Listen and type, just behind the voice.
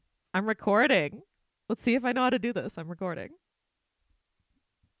I'm recording. Let's see if I know how to do this. I'm recording.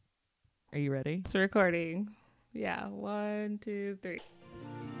 Are you ready? It's recording. Yeah. 1, 2, 3.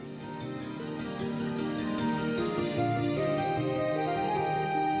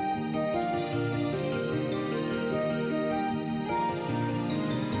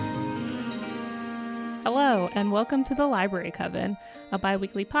 Hello, and welcome to the Library Coven, a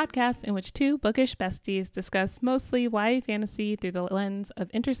bi-weekly podcast in which two bookish besties discuss mostly YA fantasy through the lens of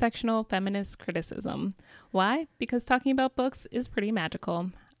intersectional feminist criticism. Why? Because talking about books is pretty magical.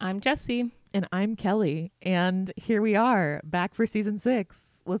 I'm Jessie. And I'm Kelly. And here we are, back for season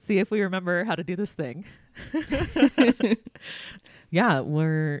 6. Let's see if we remember how to do this thing. Yeah,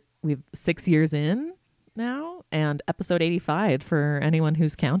 we've 6 years in now, and episode 85 for anyone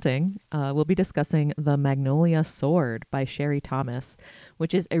who's counting. We'll be discussing The Magnolia Sword by Sherry Thomas,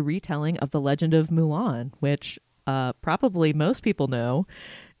 which is a retelling of the legend of Mulan, which probably most people know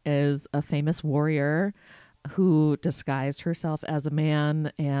is a famous warrior who disguised herself as a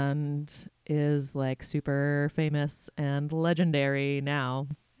man and is like super famous and legendary now,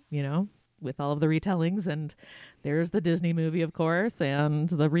 you know, with all of the retellings. And there's the Disney movie, of course, and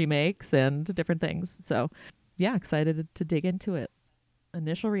the remakes and different things. So yeah, excited to dig into it.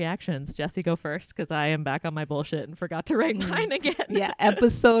 Initial reactions. Jessie, go first, because I am back on my bullshit and forgot to write mine again. Yeah,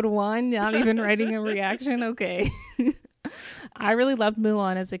 episode 1, not even writing a reaction. Okay. I really loved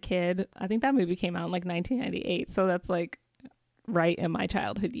Mulan as a kid. I think that movie came out in like 1998. So that's like right in my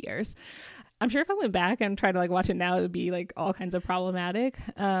childhood years. I'm sure if I went back and tried to like watch it now, it would be like all kinds of problematic.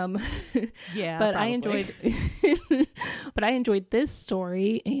 Yeah, but probably. I enjoyed this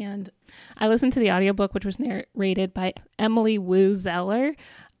story, and I listened to the audiobook, which was narrated by Emily Wu Zeller.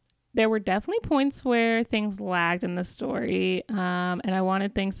 There were definitely points where things lagged in the story, and I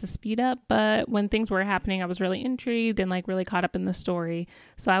wanted things to speed up, but when things were happening, I was really intrigued and like really caught up in the story.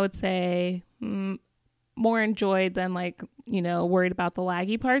 So I would say more enjoyed than like, you know, worried about the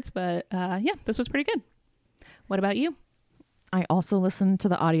laggy parts, but yeah, this was pretty good. What about you? I also listened to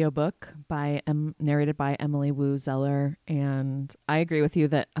the audiobook narrated by Emily Wu Zeller, and I agree with you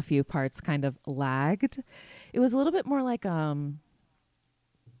that a few parts kind of lagged. It was a little bit more like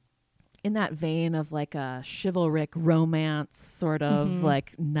in that vein of like a chivalric romance, sort of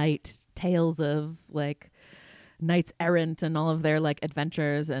like tales of like knights errant and all of their like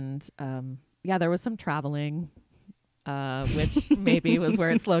adventures. And yeah, there was some traveling, which maybe was where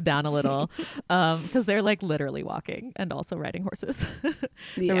it slowed down a little, because they're like literally walking and also riding horses.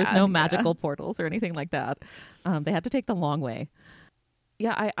 There was no magical portals or anything like that. They had to take the long way.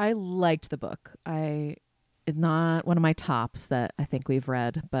 Yeah, I liked the book. It's not one of my tops that I think we've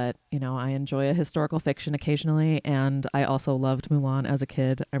read, but you know, I enjoy a historical fiction occasionally, and I also loved Mulan as a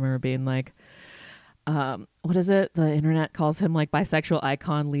kid. I remember being like, what is it? The internet calls him like bisexual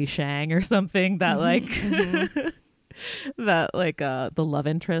icon Li Shang or something. That that like the love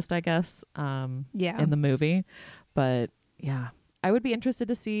interest, I guess. In the movie. But yeah, I would be interested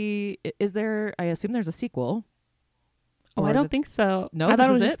to see. Is there? I assume there's a sequel. Oh, I don't think so. No, I thought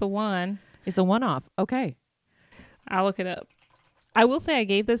it was just just the one. It's a one-off. Okay. I'll look it up. I will say I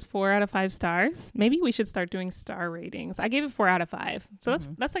gave this 4 out of 5 stars. Maybe we should start doing star ratings. I gave it 4 out of 5. So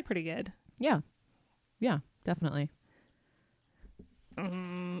that's like pretty good. Yeah. Yeah, definitely.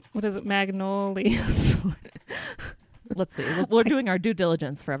 What is it? Magnolia. Let's see. We're doing our due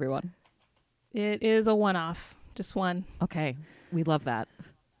diligence for everyone. It is a one-off. Just one. Okay. We love that.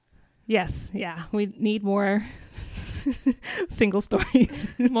 Yes. Yeah. We need more single stories.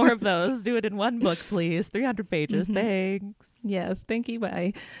 More of those. Do it in one book, please. 300 pages. Thanks. Yes. Thank you.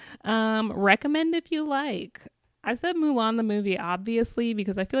 Bye. Recommend if you like. I said Mulan the movie, obviously,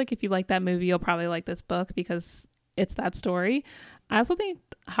 because I feel like if you like that movie, you'll probably like this book because it's that story. I also think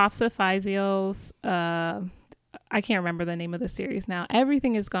Hafsa Faisal's, I can't remember the name of the series now.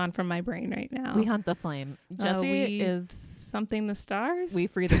 Everything is gone from my brain right now. We Hunt the Flame. Jessie is something the stars. We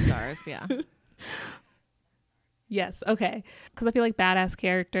Free the Stars. Yeah. Yes. Okay. Because I feel like badass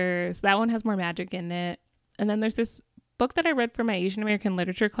characters. That one has more magic in it. And then there's this book that I read for my Asian American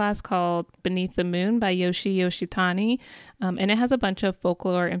literature class called Beneath the Moon by Yoshi Yoshitani. And it has a bunch of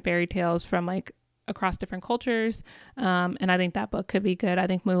folklore and fairy tales from like across different cultures. And I think that book could be good. I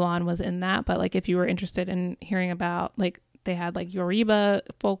think Mulan was in that. But like if you were interested in hearing about like they had like Yoruba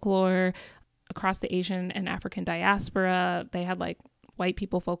folklore across the Asian and African diaspora. They had like white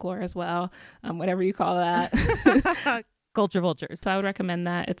people folklore as well, whatever you call that. Culture vultures. So I would recommend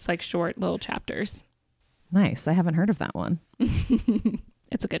that. It's like short little chapters. Nice. I haven't heard of that one.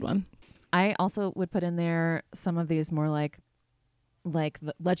 It's a good one. I also would put in there some of these more like like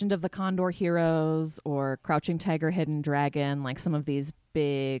the Legend of the Condor Heroes or Crouching Tiger, Hidden Dragon, like some of these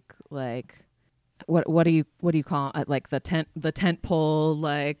big, like what do you call it? Like the tent pole,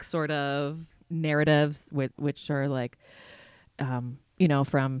 like sort of narratives which are like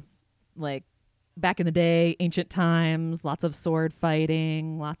from like back in the day, ancient times, lots of sword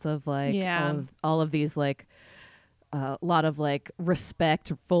fighting, lots of like all of these like a lot of like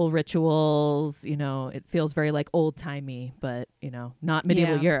respectful rituals. It feels very like old timey, but not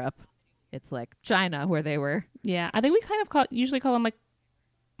medieval Europe. It's like China where they were. Yeah, I think we kind of usually call them like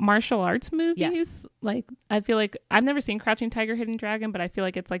martial arts movies. Yes. Like I feel like I've never seen Crouching Tiger, Hidden Dragon, but I feel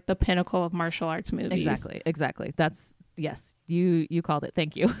like it's like the pinnacle of martial arts movies. Exactly. That's yes. You called it.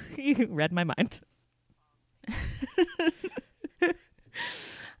 Thank you. You read my mind.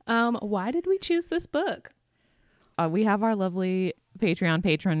 Why did we choose this book? We have our lovely Patreon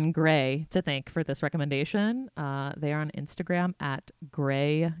patron Gray to thank for this recommendation. They are on Instagram at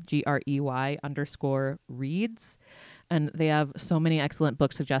Gray GREY_reads, and they have so many excellent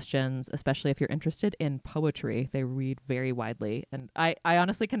book suggestions, especially if you're interested in poetry. They read very widely, and I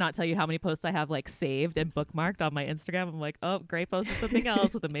honestly cannot tell you how many posts I have like saved and bookmarked on my Instagram. I'm like, oh, Gray posted something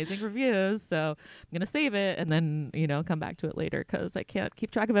else with amazing reviews, so I'm gonna save it and then come back to it later because I can't keep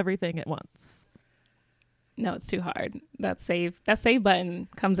track of everything at once. No, it's too hard. That save button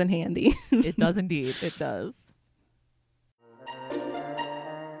comes in handy. It does indeed. It does.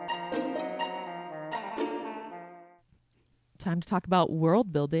 Time to talk about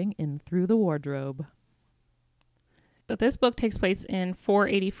world building in Through the Wardrobe. But this book takes place in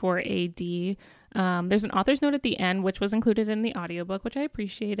 484 AD. There's an author's note at the end, which was included in the audiobook, which I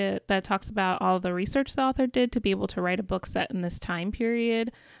appreciated, that talks about all the research the author did to be able to write a book set in this time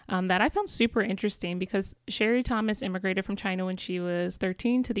period. That I found super interesting because Sherry Thomas immigrated from China when she was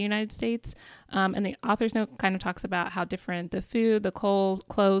 13 to the United States. And the author's note kind of talks about how different the food, the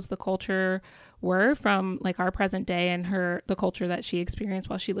clothes, the culture were from like our present day and the culture that she experienced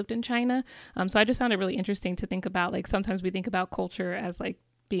while she lived in China. So I just found it really interesting to think about, like, sometimes we think about culture as like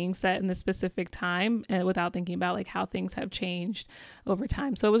being set in this specific time and without thinking about like how things have changed over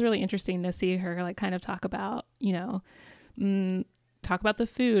time. So it was really interesting to see her like kind of talk about, talk about the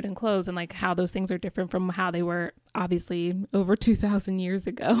food and clothes and like how those things are different from how they were obviously over 2,000 years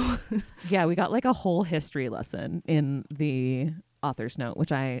ago. Yeah, we got like a whole history lesson in the author's note,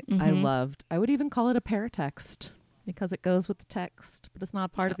 which I loved. I would even call it a paratext because it goes with the text, but it's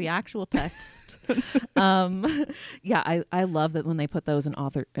not part of the actual text. Yeah, I love that when they put those in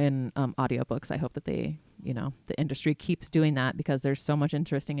audiobooks. I hope that they, the industry keeps doing that because there's so much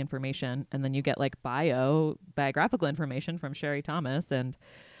interesting information. And then you get like biographical information from Sherry Thomas and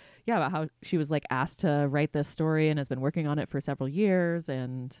about how she was like asked to write this story and has been working on it for several years.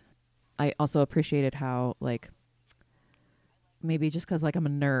 And I also appreciated how like maybe just because like I'm a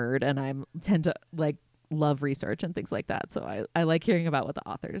nerd and I tend to like love research and things like that. So I like hearing about what the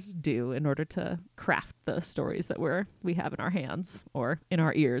authors do in order to craft the stories that we have in our hands or in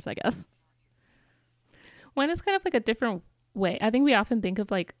our ears, I guess. One is kind of like a different way. I think we often think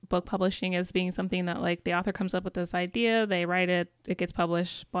of like book publishing as being something that like the author comes up with this idea, they write it, it gets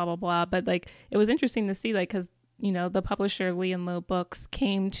published, blah, blah, blah. But like it was interesting to see like because the publisher Lee and Low Books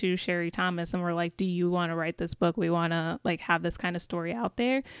came to Sherry Thomas and were like, do you want to write this book? We want to like have this kind of story out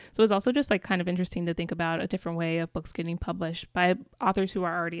there. So it was also just like kind of interesting to think about a different way of books getting published by authors who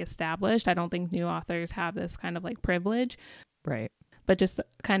are already established. I don't think new authors have this kind of like privilege. Right. But just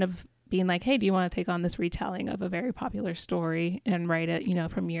kind of being like, hey, do you want to take on this retelling of a very popular story and write it,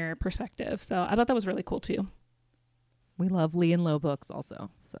 from your perspective? So I thought that was really cool too. We love Lee and Low Books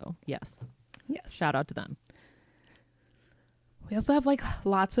also. So yes. Shout out to them. We also have like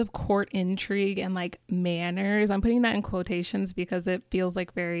lots of court intrigue and like manners. I'm putting that in quotations because it feels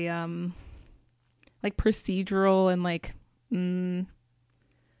like very like procedural and like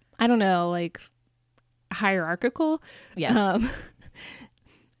I don't know, like hierarchical. Yes.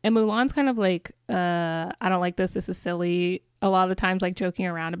 And Mulan's kind of like I don't like this is silly, a lot of the times like joking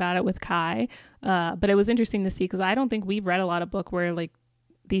around about it with Kai, but it was interesting to see because I don't think we've read a lot of book where like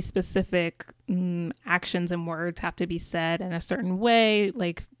these specific actions and words have to be said in a certain way,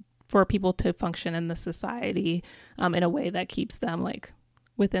 like for people to function in the society in a way that keeps them like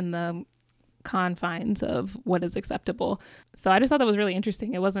within the confines of what is acceptable. So I just thought that was really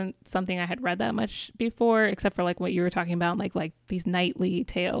interesting. It wasn't something I had read that much before, except for like what you were talking about, like these knightly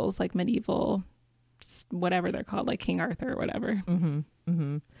tales, like medieval, whatever they're called, like King Arthur or whatever. Mm-hmm.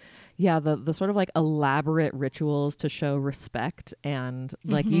 Mm-hmm. Yeah, the sort of like elaborate rituals to show respect and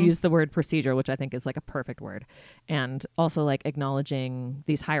like you use the word procedure, which I think is like a perfect word, and also like acknowledging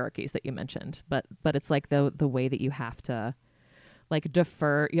these hierarchies that you mentioned. But it's like the way that you have to like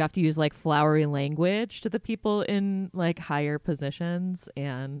defer. You have to use like flowery language to the people in like higher positions,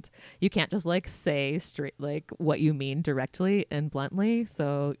 and you can't just like say straight like what you mean directly and bluntly.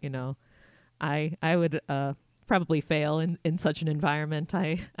 So, you know, I would probably fail in such an environment.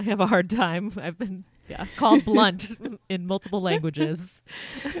 I have a hard time. I've been called blunt in multiple languages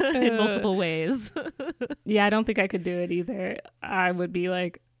in multiple ways. Yeah, I don't think I could do it either. I would be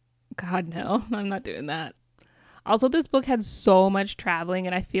like, God, no, I'm not doing that. Also, this book had so much traveling,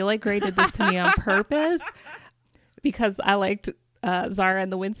 and I feel like Gray did this to me on purpose because I liked Zara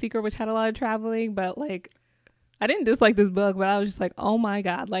and the Windseeker, which had a lot of traveling, but like I didn't dislike this book, but I was just like, oh my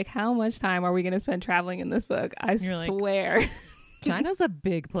God, like how much time are we going to spend traveling in this book? I swear. China's a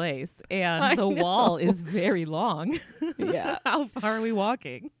big place, and the wall is very long. Yeah. How far are we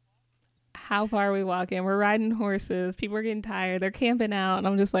walking? How far are we walking? We're riding horses. People are getting tired. They're camping out. And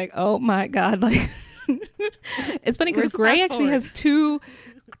I'm just like, oh my God. Like, it's funny because Gray actually has two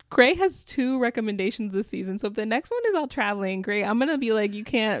recommendations this season. So if the next one is all traveling, Gray, I'm going to be like, you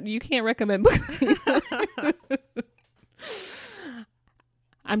can't recommend books.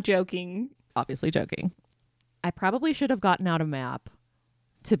 I'm joking. Obviously joking. I probably should have gotten out a map,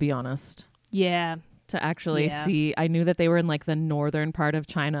 to be honest. Yeah. To actually see. I knew that they were in like the northern part of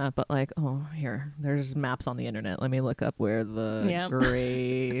China, but like, oh, there's maps on the internet. Let me look up where the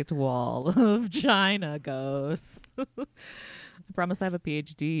Great Wall of China goes. I promise I have a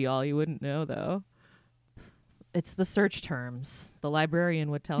PhD, y'all. You wouldn't know though. It's the search terms. The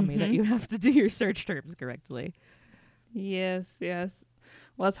librarian would tell me that you have to do your search terms correctly. Yes.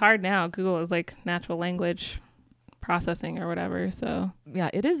 Well, it's hard now. Google is like natural language processing or whatever. So yeah,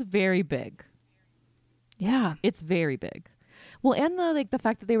 it is very big. Yeah, it's very big. Well, and the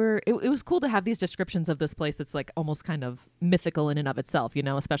fact that they were, it was cool to have these descriptions of this place that's like almost kind of mythical in and of itself, you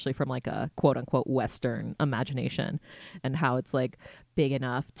know, especially from like a quote unquote Western imagination, and how it's like big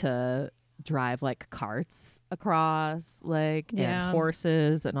enough to drive like carts across, like and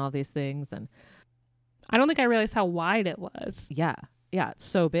horses and all these things. And I don't think I realized how wide it was. Yeah, it's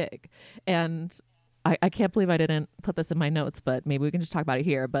so big. And I can't believe I didn't put this in my notes, but maybe we can just talk about it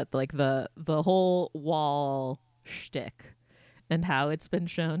here. But like the whole wall shtick and how it's been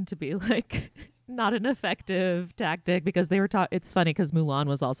shown to be like not an effective tactic, because they were it's funny because Mulan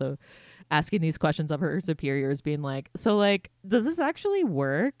was also asking these questions of her superiors, being like, so like, does this actually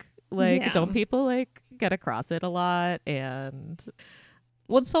work? Like, don't people like get across it a lot? And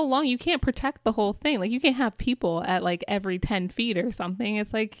well, it's so long, you can't protect the whole thing. Like, you can't have people at like every 10 feet or something.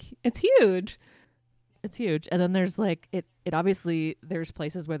 It's like, it's huge. It's huge. And then there's like, it obviously, there's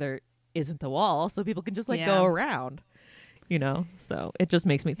places where there isn't a wall, so people can just like go around, you know? So it just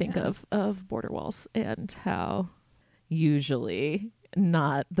makes me think of border walls and how usually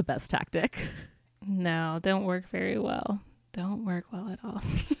not the best tactic. No, don't work very well. Don't work well at all.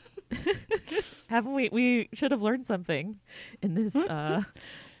 Haven't we should have learned something in this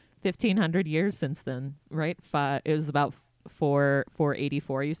 1,500 years since then, right? It was about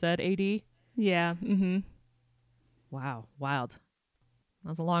 484, you said, AD? Yeah. Mm-hmm. Wow. Wild. That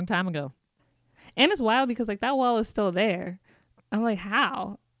was a long time ago. And it's wild because like that wall is still there. I'm like,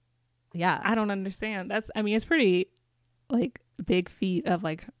 how? Yeah. I don't understand. It's pretty like big feat of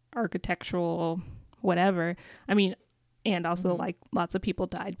like architectural whatever. I mean, and also like lots of people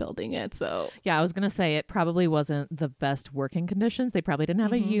died building it. So yeah, I was going to say it probably wasn't the best working conditions. They probably didn't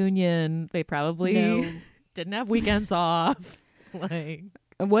have a union. They probably didn't have weekends off. Like,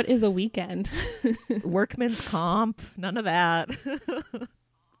 what is a weekend? Workman's comp, none of that.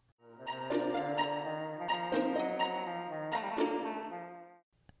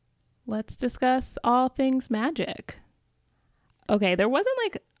 Let's discuss all things magic. Okay, there wasn't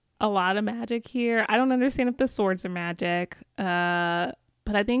like a lot of magic here. I don't understand if the swords are magic, but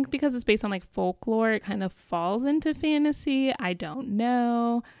I think because it's based on like folklore, it kind of falls into fantasy. I don't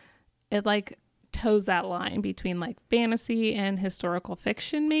know. It like toes that line between like fantasy and historical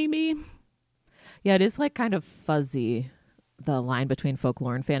fiction, maybe. Yeah, it is like kind of fuzzy, the line between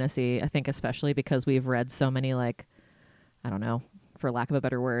folklore and fantasy. I think especially because we've read so many like, I don't know, for lack of a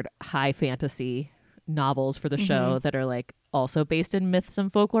better word, high fantasy novels for the show that are like also based in myths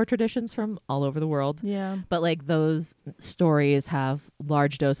and folklore traditions from all over the world. Yeah. But like those stories have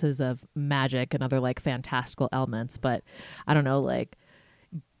large doses of magic and other like fantastical elements. But I don't know, like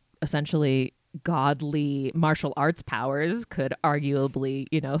essentially godly martial arts powers could arguably,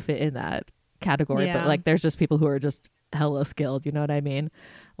 you know, fit in that category. But like there's just people who are just hella skilled, you know what I mean?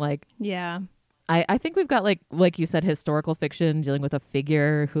 Like, yeah. I think we've got like you said, historical fiction dealing with a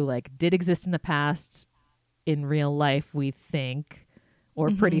figure who like did exist in the past in real life, we think, or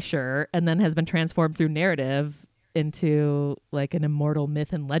pretty sure, and then has been transformed through narrative into like an immortal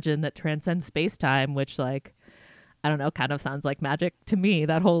myth and legend that transcends space-time, which like, I don't know, kind of sounds like magic to me,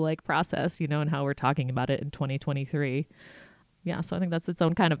 that whole like process, you know, and how we're talking about it in 2023. Yeah, so I think that's its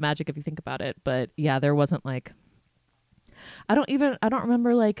own kind of magic if you think about it. But yeah, there wasn't like, I don't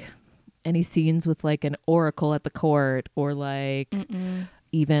remember like any scenes with like an oracle at the court or like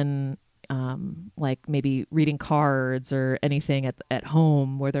even like maybe reading cards or anything at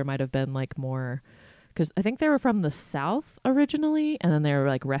home where there might have been like more, because I think they were from the South originally, and then they were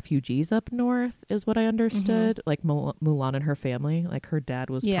like refugees up north is what I understood. Like Mulan and her family, like her dad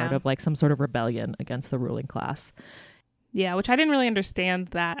was part of like some sort of rebellion against the ruling class. Yeah, which I didn't really understand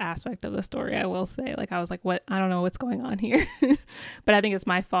that aspect of the story, I will say. Like, I was like, what? I don't know what's going on here. But I think it's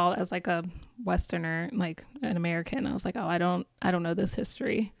my fault as like a Westerner, like an American. I was like, oh, I don't know this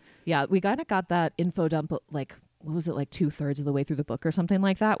history. Yeah, we kind of got that info dump, like, what was it, like 2/3 of the way through the book or something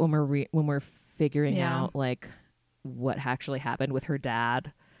like that, when we're figuring out like what actually happened with her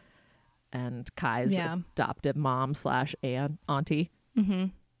dad and Kai's adoptive mom / auntie.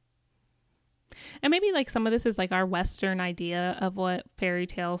 And maybe like some of this is like our Western idea of what fairy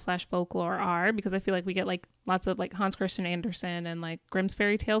tale / folklore are, because I feel like we get like lots of like Hans Christian Andersen and like Grimm's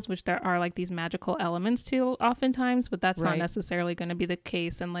fairy tales, which there are like these magical elements to oftentimes, but that's not necessarily going to be the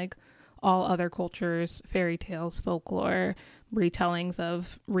case in like all other cultures, fairy tales, folklore, retellings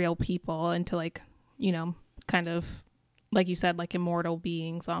of real people into like, you know, kind of like you said, like immortal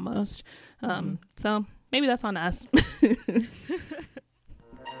beings almost. So maybe that's on us.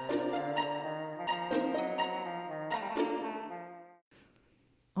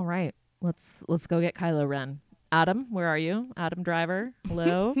 All right, let's go get Kylo Ren. Adam, where are you? Adam Driver,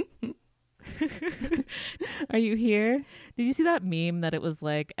 hello. Are you here? Did you see that meme that it was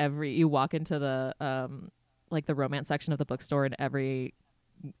like you walk into the like the romance section of the bookstore and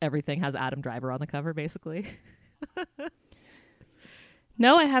everything has Adam Driver on the cover basically?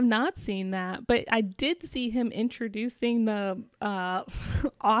 No, I have not seen that, but I did see him introducing the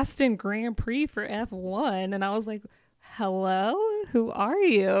Austin Grand Prix for F1, and I was like, hello, who are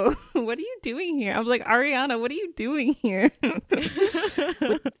you? What are you doing here? I was like, Ariana, what are you doing here?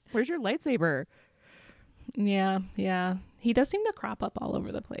 Where's your lightsaber? Yeah. He does seem to crop up all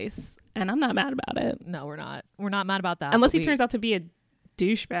over the place, and I'm not mad about it. No, we're not mad about that. Unless he turns out to be a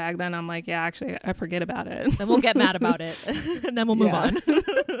douchebag, then I'm like, yeah, actually, I forget about it. Then we'll get mad about it, and then we'll move on.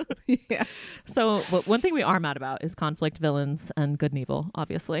 Yeah. So one thing we are mad about is conflict, villains, and good and evil,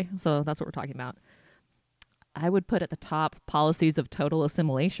 obviously. So that's what we're talking about. I would put at the top policies of total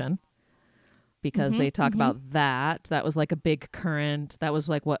assimilation, because they talk about that. That was like a big current. That was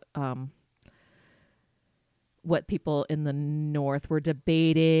like what people in the North were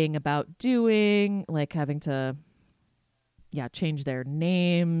debating about doing, like having to change their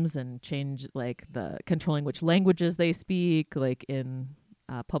names and change like the controlling which languages they speak, like in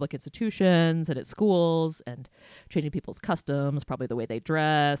public institutions and at schools, and changing people's customs, probably the way they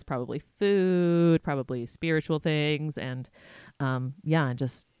dress, probably food, probably spiritual things. And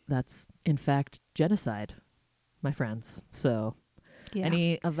just that's in fact genocide, my friends. So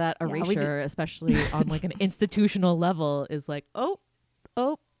any of that erasure, especially on like an institutional level, is like, oh,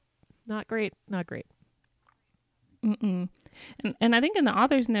 not great. And I think in the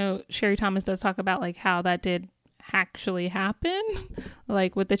author's note, Sherry Thomas does talk about like how that did actually happen,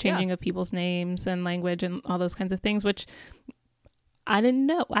 like with the changing of people's names and language and all those kinds of things, which I didn't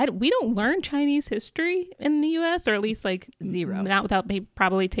know. We don't learn Chinese history in the U.S., or at least like zero, not without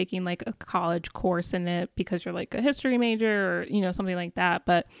probably taking like a college course in it because you're like a history major or, you know, something like that.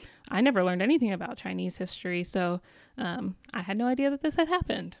 But I never learned anything about Chinese history. So I had no idea that this had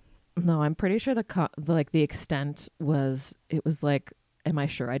happened. No, I'm pretty sure the extent was, it was like, am I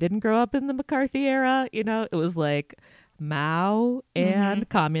sure I didn't grow up in the McCarthy era? You know, it was like Mao and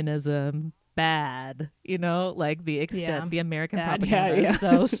communism bad, you know, like the extent, the American propaganda is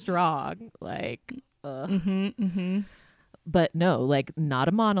so strong. Like, but no, like not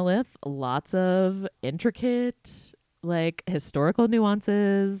a monolith, lots of intricate, like historical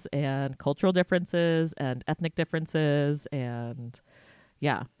nuances and cultural differences and ethnic differences, and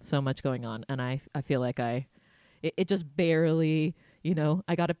so much going on. And I feel like it just barely, you know,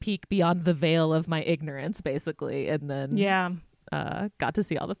 I got a peek beyond the veil of my ignorance basically, and then got to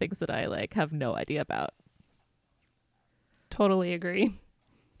see all the things that I like have no idea about. Totally agree.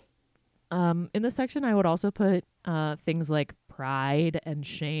 In this section I would also put things like pride and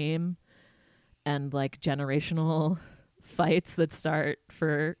shame and like generational fights that start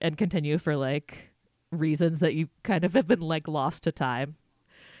for and continue for like reasons that you kind of have been like lost to time.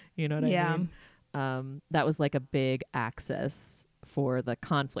 You know what I mean? That was like a big axis for the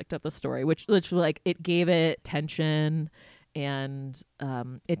conflict of the story, which like it gave it tension. And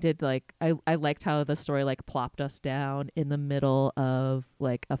it did like I liked how the story like plopped us down in the middle of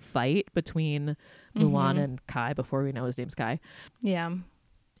like a fight between Mulan and Kai before we know his name's Kai. Yeah.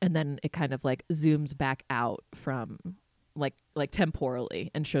 And then it kind of like zooms back out from like temporally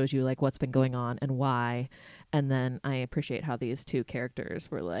and shows you like what's been going on and why. And then I appreciate how these two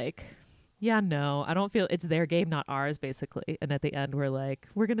characters were like, yeah, no, I don't feel it's their game, not ours, basically. And at the end, we're like,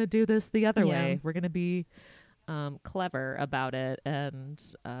 we're going to do this the other way. We're going to be clever about it. And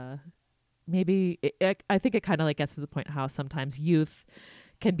maybe I think it kind of like gets to the point how sometimes youth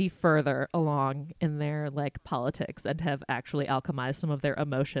can be further along in their like politics and have actually alchemized some of their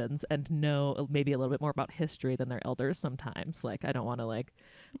emotions and know maybe a little bit more about history than their elders sometimes. Like, I don't want to like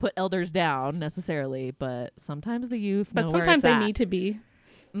put elders down necessarily, but sometimes the youth know sometimes where they it's need to be.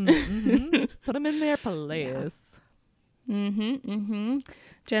 Put them in their place.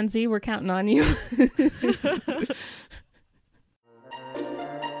 Gen Z, we're counting on you.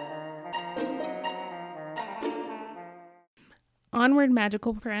 Onward,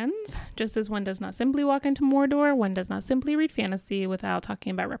 magical friends. Just as one does not simply walk into Mordor, one does not simply read fantasy without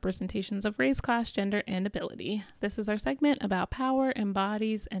talking about representations of race, class, gender, and ability. This is our segment about power and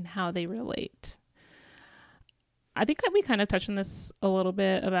bodies and how they relate. I think we kind of touched on this a little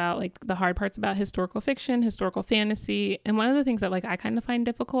bit about like the hard parts about historical fiction, historical fantasy. And one of the things that like I kind of find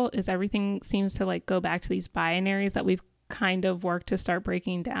difficult is everything seems to like go back to these binaries that we've kind of worked to start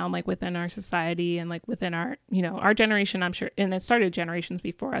breaking down like within our society and like within our, you know, our generation, I'm sure. And it started generations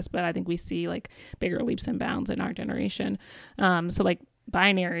before us, but I think we see like bigger leaps and bounds in our generation. So like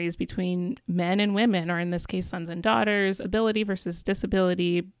binaries between men and women, or in this case, sons and daughters, ability versus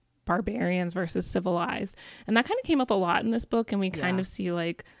disability, barbarians versus civilized. And that kind of came up a lot in this book. And we kind of see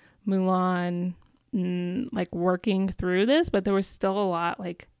like Mulan like working through this, but there was still a lot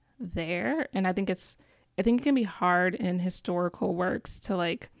like there. And I think it can be hard in historical works to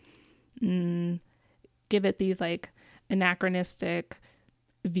like give it these like anachronistic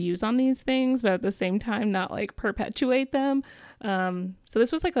views on these things, but at the same time not like perpetuate them. So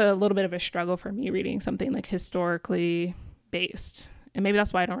this was like a little bit of a struggle for me reading something like historically based. And maybe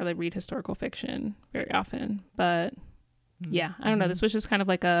that's why I don't really read historical fiction very often. But yeah, I don't know. This was just kind of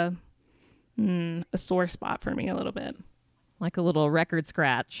like a sore spot for me a little bit. Like a little record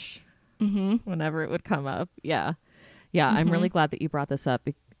scratch whenever it would come up. Yeah. I'm really glad that you brought this up.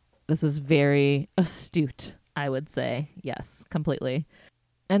 This is very astute, I would say. Yes, completely.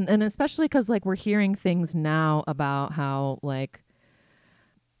 And especially because like we're hearing things now about how like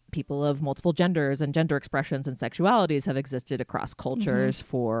people of multiple genders and gender expressions and sexualities have existed across cultures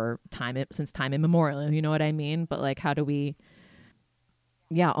for since time immemorial. You know what I mean? But like, how do we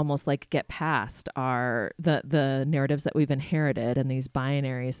almost like get past the narratives that we've inherited and these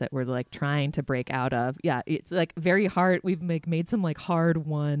binaries that we're like trying to break out of? Yeah, it's like very hard. We've made some like hard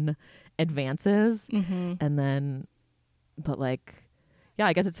won advances, and then, but like, yeah,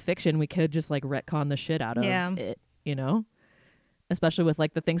 I guess it's fiction. We could just like retcon the shit out of it, you know? Especially with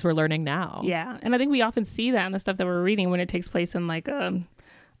like the things we're learning now. Yeah, and I think we often see that in the stuff that we're reading when it takes place in like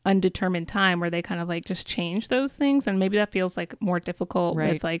undetermined time, where they kind of like just change those things, and maybe that feels like more difficult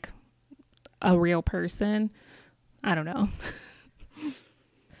with like a real person. I don't know.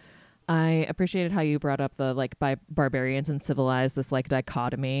 I appreciated how you brought up the like by barbarians and civilized, this like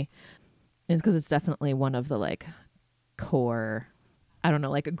dichotomy, is because it's definitely one of the like core, I don't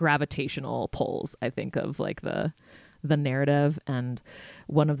know, like gravitational pulls, I think, of like the narrative. And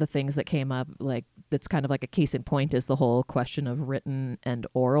one of the things that came up like that's kind of like a case in point is the whole question of written and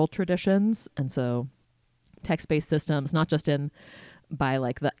oral traditions. And so text-based systems, not just by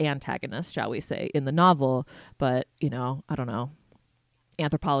like the antagonist, shall we say, in the novel, but, you know, I don't know,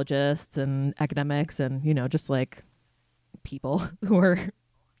 anthropologists and academics and, you know, just like people who are,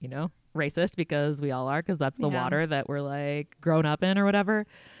 you know, racist, because we all are, because that's the water that we're like grown up in or whatever.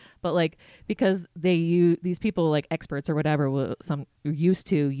 But like, because these people like experts or whatever used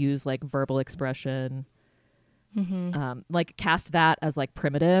to use like verbal expression, like cast that as like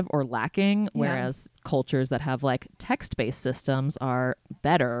primitive or lacking, whereas cultures that have like text-based systems are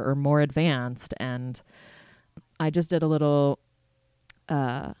better or more advanced. And I just did a little,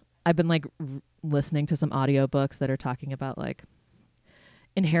 I've been like listening to some audiobooks that are talking about like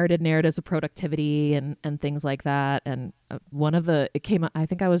inherited narratives of productivity and things like that. And I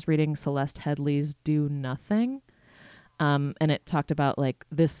think I was reading Celeste Headley's Do Nothing. And it talked about like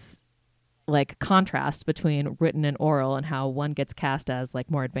this like contrast between written and oral and how one gets cast as like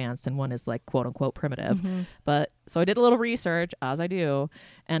more advanced and one is like quote unquote primitive. But So I did a little research, as I do,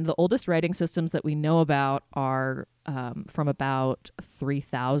 and the oldest writing systems that we know about are from about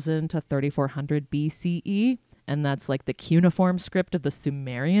 3000 to 3400 BCE, and that's like the cuneiform script of the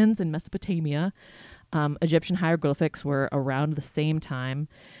Sumerians in Mesopotamia. Egyptian hieroglyphics were around the same time,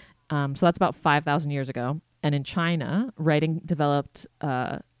 so that's about 5,000 years ago. And in China, writing developed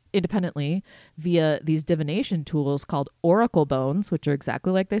independently via these divination tools called oracle bones, which are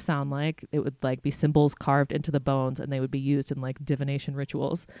exactly like they sound like. It would like be symbols carved into the bones, and they would be used in like divination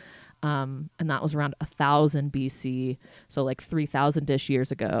rituals. And that was around 1000 BC, so like 3000-ish years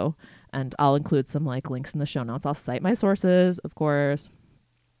ago. And I'll include some like links in the show notes. I'll cite my sources, of course.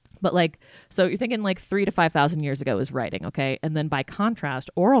 But like, so you're thinking like 3,000 to 5,000 years ago is writing, okay? And then by contrast,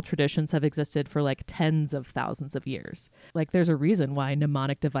 oral traditions have existed for like tens of thousands of years. Like there's a reason why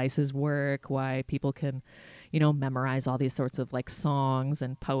mnemonic devices work, why people can, memorize all these sorts of like songs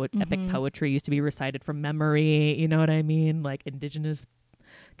and epic poetry used to be recited from memory. You know what I mean? Like indigenous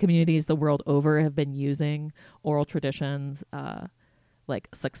communities the world over have been using oral traditions like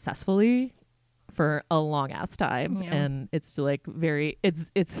successfully for a long ass time. Yeah. And it's like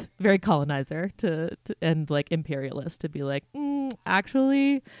it's very colonizer to and like imperialist to be like,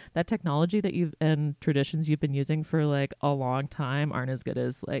 actually that technology that and traditions you've been using for like a long time aren't as good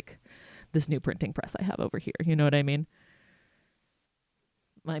as like this new printing press I have over here. You know what I mean?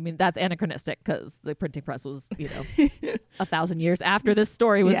 I mean, that's anachronistic because the printing press was, 1,000 years after this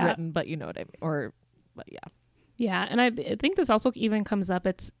story was written, but you know what I mean? But yeah. Yeah, and I think this also even comes up.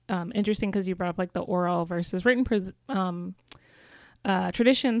 It's interesting because you brought up like the oral versus written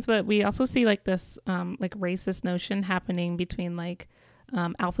traditions, but we also see like this like racist notion happening between like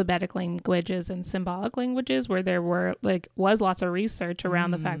alphabetic languages and symbolic languages, where there was lots of research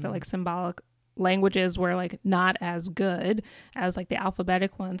around the fact that like symbolic languages were like not as good as like the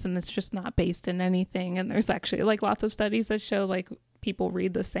alphabetic ones, and it's just not based in anything. And there's actually like lots of studies that show like people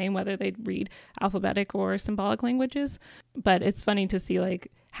read the same whether they read alphabetic or symbolic languages. But it's funny to see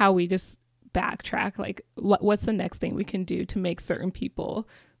like how we just backtrack, like what's the next thing we can do to make certain people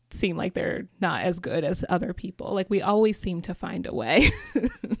seem like they're not as good as other people. Like we always seem to find a way.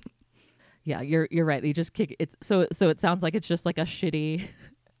 Yeah, you're right. You just kick it. So it sounds like it's just like a shitty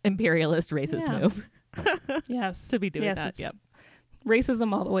imperialist racist move. Yes. To be doing that. Yep.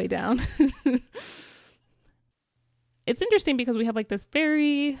 Racism all the way down. It's interesting because we have like this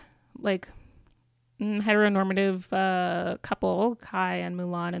very like heteronormative couple, Kai and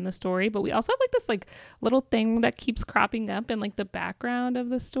Mulan, in the story, but we also have like this like little thing that keeps cropping up in like the background of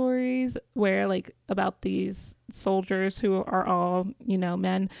the stories, where like about these soldiers who are all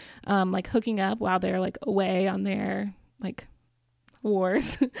men like hooking up while they're like away on their like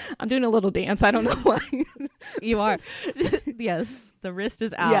wars. I'm doing a little dance. I don't know why. You are. Yes. The wrist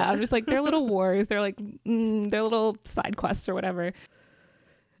is out. Yeah. I'm just like, they're little wars. They're like, they're little side quests or whatever.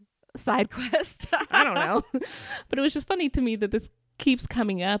 Side quest. I don't know. But it was just funny to me that this keeps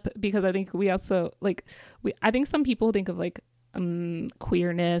coming up, because I think we also like, I think some people think of like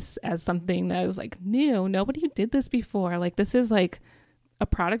queerness as something that is like new. Nobody did this before. Like this is like a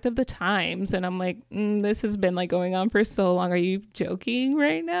product of the times. And I'm like, this has been like going on for so long. Are you joking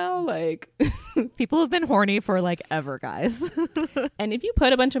right now? Like people have been horny for like ever, guys. And if you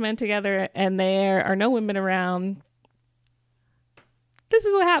put a bunch of men together and there are no women around, this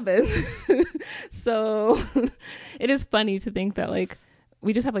is what happens. So it is funny to think that like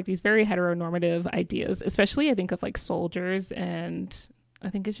we just have like these very heteronormative ideas, especially I think of like soldiers, and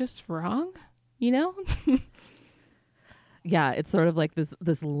I think it's just wrong, Yeah, it's sort of like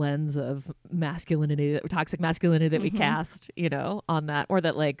this lens of masculinity, toxic masculinity that we cast, on that, or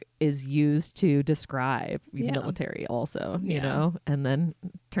that like is used to describe military also, you know, and then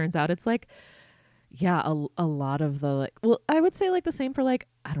turns out it's like, a lot of the like, well, I would say like the same for like,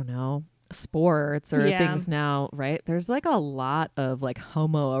 I don't know, sports or things now, right? There's like a lot of like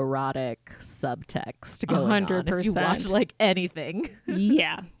homoerotic subtext going 100%. On if you watch like anything.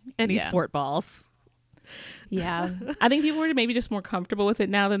 Yeah. Any sport balls. Yeah. I think people are maybe just more comfortable with it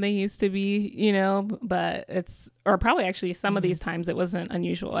now than they used to be, but or probably actually some of these times it wasn't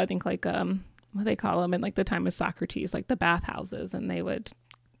unusual. I think like, what do they call them in like the time of Socrates, like the bathhouses, and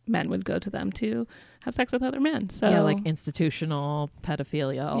men would go to them to have sex with other men. So yeah, like institutional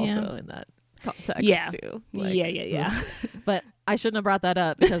pedophilia also in that context too. Like, yeah. But I shouldn't have brought that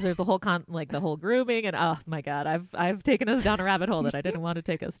up, because there's the whole the whole grooming, and oh my God, I've taken us down a rabbit hole that I didn't want to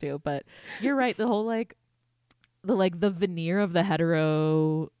take us to. But you're right, the whole the veneer of the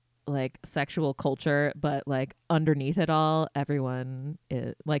hetero like sexual culture, but like underneath it all, everyone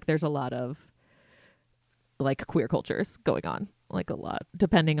is like, there's a lot of like queer cultures going on, like a lot,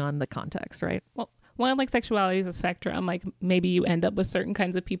 depending on the context, right? Well, One, like sexuality is a spectrum. Like maybe you end up with certain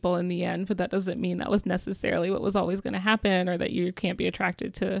kinds of people in the end, but that doesn't mean that was necessarily what was always going to happen, or that you can't be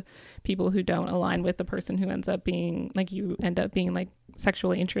attracted to people who don't align with the person who ends up being like you end up being like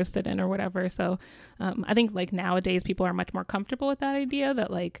sexually interested in or whatever. So I think like nowadays people are much more comfortable with that idea that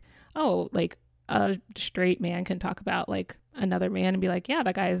like, oh, like a straight man can talk about like another man and be like, yeah,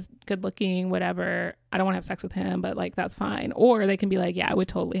 that guy is good looking, whatever. I don't want to have sex with him, but like, that's fine. Or they can be like, yeah, I would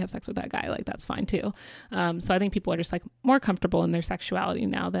totally have sex with that guy. Like, that's fine too. So I think people are just like more comfortable in their sexuality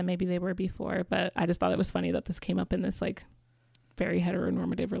now than maybe they were before. But I just thought it was funny that this came up in this like very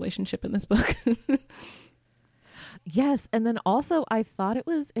heteronormative relationship in this book. Yes. And then also I thought it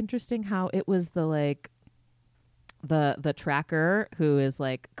was interesting how it was the like the tracker who is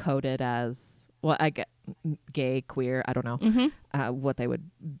like coded as, well, I get gay, queer, I don't know what they would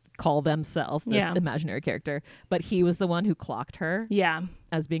call themselves, this imaginary character. But he was the one who clocked her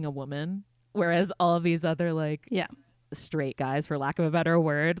as being a woman. Whereas all of these other like straight guys, for lack of a better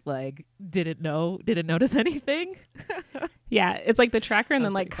word, like didn't notice anything. Yeah, it's like the tracker and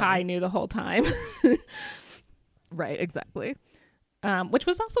then like Kai funny. knew the whole time. Right, exactly. Which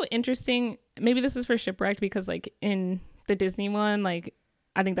was also interesting. Maybe this is for Shipwrecked because like in the Disney one, like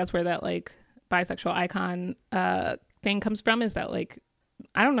I think that's where that like bisexual icon thing comes from, is that like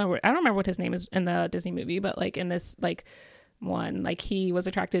I don't remember what his name is in the Disney movie, but like in this like one, like he was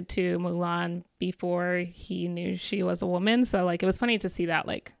attracted to Mulan before he knew she was a woman. So like it was funny to see that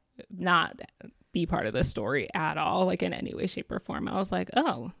like not be part of the story at all, like in any way, shape, or form. I was like,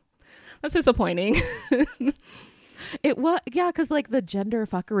 oh, that's disappointing. It was, yeah, because like the gender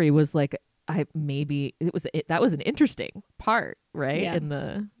fuckery was like that was an interesting part, right? Yeah.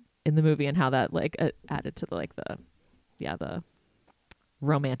 In the movie, and how that like added to the like the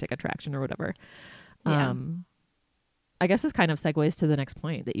romantic attraction or whatever. Yeah. I guess this kind of segues to the next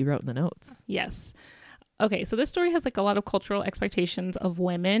point that you wrote in the notes. Yes. Okay, so this story has like a lot of cultural expectations of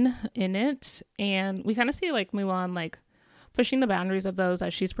women in it, and we kind of see like Mulan like pushing the boundaries of those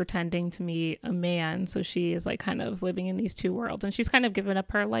as she's pretending to meet a man. So she is like kind of living in these two worlds, and she's kind of given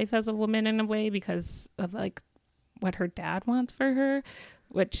up her life as a woman in a way because of like what her dad wants for her,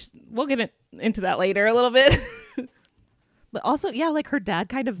 which we'll get into that later a little bit. But also, yeah, like her dad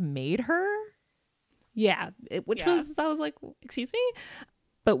kind of made her. Yeah, was, I was like, excuse me?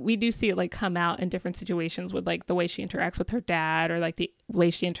 But we do see it like come out in different situations with like the way she interacts with her dad, or like the way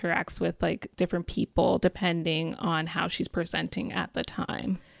she interacts with like different people depending on how she's presenting at the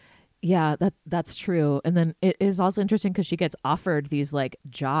time. Yeah, that's true. And then it is also interesting because she gets offered these like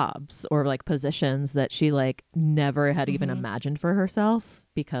jobs or like positions that she like never had even imagined for herself,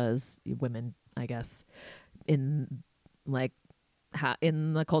 because women, I guess, in like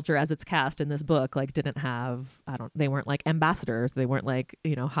in the culture as it's cast in this book, like didn't have, they weren't like ambassadors, they weren't like,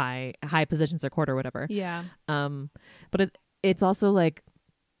 you know, high positions at court or whatever. Yeah. But it's also like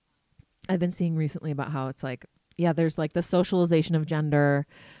I've been seeing recently about how it's like, yeah, there's like the socialization of gender,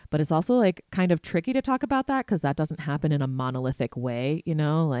 but it's also like kind of tricky to talk about that because that doesn't happen in a monolithic way, you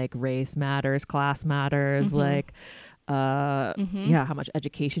know, like race matters, class matters, like how much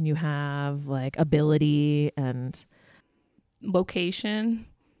education you have, like ability and location.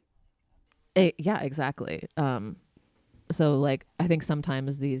 Yeah, exactly. So like I think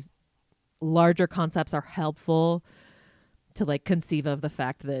sometimes these larger concepts are helpful to like conceive of the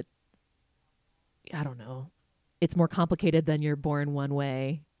fact that, I don't know, it's more complicated than you're born one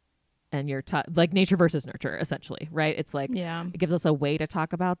way and you're like nature versus nurture, essentially, right? It's like, it gives us a way to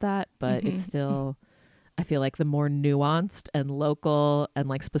talk about that, but it's still, I feel like the more nuanced and local and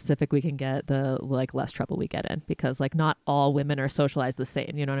like specific we can get, the like less trouble we get in, because like not all women are socialized the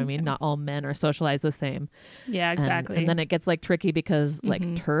same. You know what I mean? Not all men are socialized the same. Yeah, exactly. And then it gets like tricky because like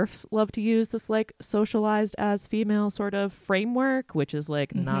TERFs love to use this like socialized as female sort of framework, which is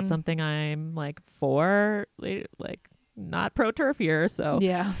like not something I'm like for, like not pro TERF here. So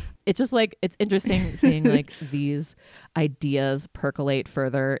yeah, it's just like, it's interesting seeing like these ideas percolate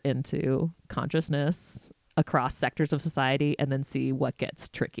further into consciousness across sectors of society, and then see what gets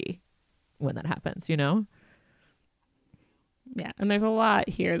tricky when that happens, you know? Yeah. And there's a lot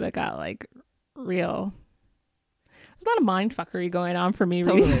here that got like there's a lot of mind fuckery going on for me.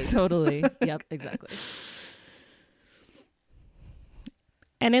 Totally. Yep, exactly.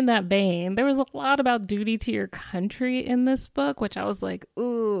 And in that vein, there was a lot about duty to your country in this book, which I was like,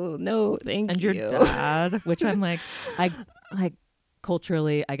 ooh, no, thank you. And your dad, which I'm like, I like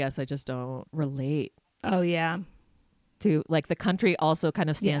culturally, I guess I just don't relate. Oh, yeah. To like the country also kind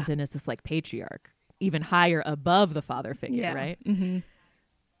of stands in as this like patriarch, even higher above the father figure, right? Mm-hmm.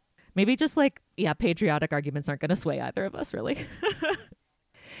 Maybe just like, patriotic arguments aren't going to sway either of us, really.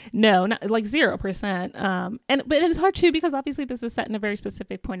 No, not like 0%. But it's hard too because obviously this is set in a very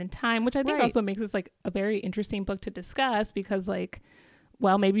specific point in time, which I think also makes this like a very interesting book to discuss because like,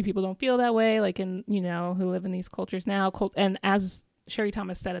 well, maybe people don't feel that way, like in, you know, who live in these cultures now. And as Sherry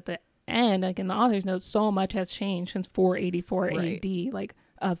Thomas said at the end, like in the author's notes, so much has changed since 484 AD, like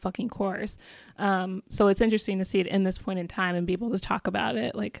a fucking course. So it's interesting to see it in this point in time and be able to talk about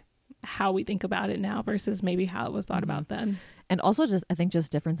it, like how we think about it now versus maybe how it was thought about then. And also just, I think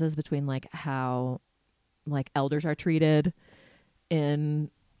just differences between like how like elders are treated in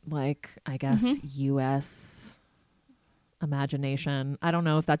like, I guess, US imagination. I don't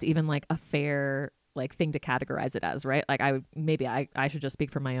know if that's even like a fair like thing to categorize it as, right? Like I should just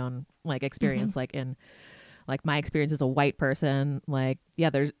speak from my own like experience, like in like my experience as a white person, like, yeah,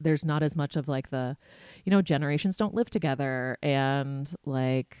 there's not as much of like the, you know, generations don't live together and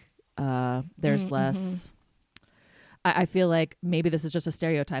like, there's less, I feel like maybe this is just a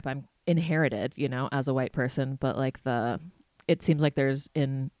stereotype I'm inherited, you know, as a white person, but like it seems like there's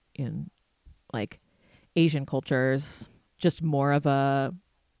in like Asian cultures, just more of a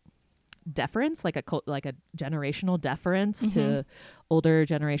deference, like a generational deference to older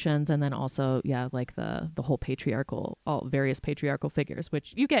generations, and then also like the whole various patriarchal figures,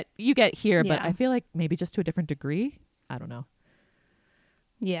 which you get here, but I feel like maybe just to a different degree. I don't know.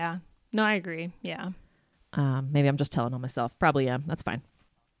 Yeah, no, I agree. Yeah. Maybe I'm just telling on myself. Probably am. That's fine.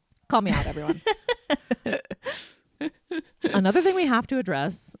 Call me out, everyone. Another thing we have to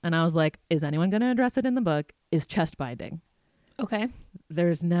address, and I was like, is anyone going to address it in the book, is chest binding. Okay.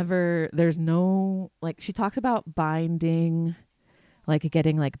 There's no, like, she talks about binding, like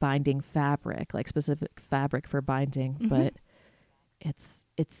getting like binding fabric, like specific fabric for binding, but it's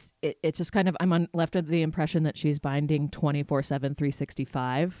just kind of, left with the impression that she's binding 24/7,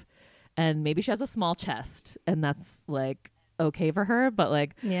 365, and maybe she has a small chest and that's like okay for her, but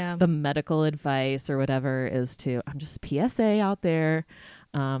like the medical advice or whatever is to, I'm just PSA out there,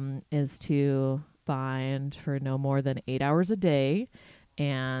 is to bind for no more than 8 hours a day,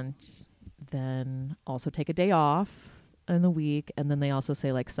 and then also take a day off in the week. And then they also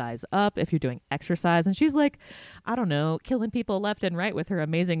say like size up if you're doing exercise. And she's like, I don't know, killing people left and right with her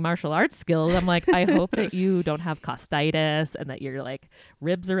amazing martial arts skills. I'm like, I hope that you don't have costitis and that your like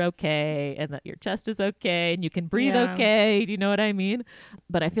ribs are okay and that your chest is okay and you can breathe okay. Do you know what I mean?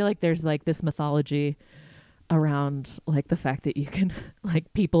 But I feel like there's like this mythology around like the fact that you can,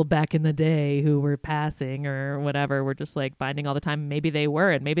 like, people back in the day who were passing or whatever were just like binding all the time. Maybe they were,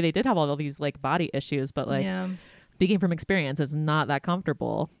 and maybe they did have all these like body issues, but like speaking from experience, it's not that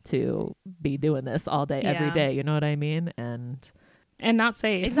comfortable to be doing this all day, every day. You know what I mean? And not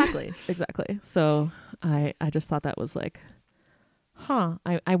safe. Exactly. So I just thought that was like,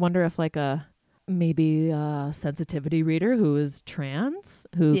 I wonder if like maybe a sensitivity reader who is trans,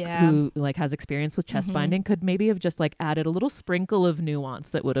 who like has experience with chest binding, could maybe have just like added a little sprinkle of nuance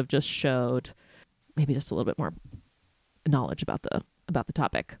that would have just showed maybe just a little bit more knowledge about the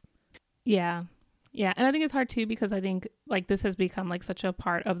topic. Yeah, and I think it's hard too because I think like this has become like such a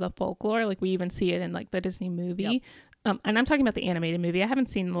part of the folklore. Like we even see it in like the Disney movie. And I'm talking about the animated movie. I haven't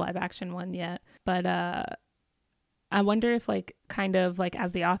seen the live action one yet, but I wonder if like kind of like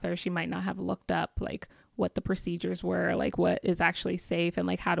as the author, she might not have looked up like what the procedures were, like what is actually safe, and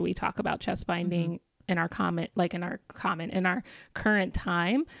like how do we talk about chest binding in our current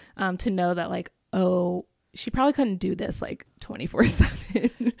time, to know that like, oh, she probably couldn't do this like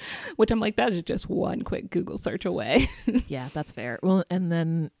 24/7, which I'm like, that is just one quick Google search away. Yeah, that's fair. Well, and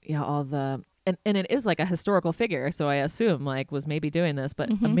then all the and it is like a historical figure, so I assume like was maybe doing this, but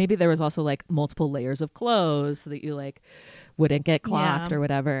maybe there was also like multiple layers of clothes so that you like wouldn't get clocked or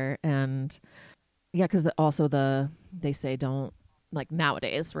whatever. And because also they say don't, like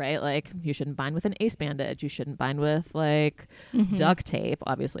nowadays, right? Like you shouldn't bind with an ace bandage, you shouldn't bind with like duct tape,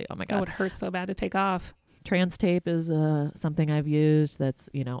 obviously. Oh my god, it would hurt so bad to take off. Trans tape is something I've used that's,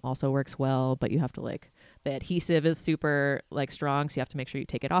 also works well, but you have to like, the adhesive is super like strong, so you have to make sure you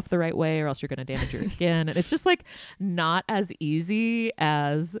take it off the right way or else you're going to damage your skin. And it's just like not as easy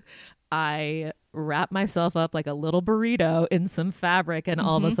as I wrap myself up like a little burrito in some fabric and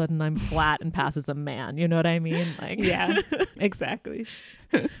all of a sudden I'm flat and pass as a man. You know what I mean? Like, yeah, exactly.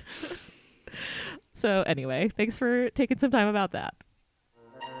 So anyway, thanks for taking some time about that.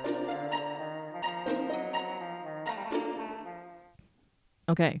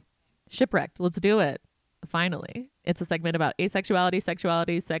 Okay, Shipwrecked. Let's do it. Finally. It's a segment about asexuality,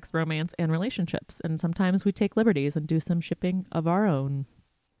 sexuality, sex, romance, and relationships. And sometimes we take liberties and do some shipping of our own.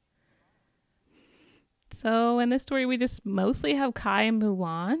 So in this story, we just mostly have Kai and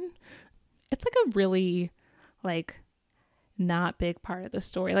Mulan. It's like a really like not big part of the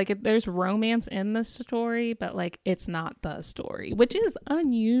story. Like there's romance in the story, but like it's not the story, which is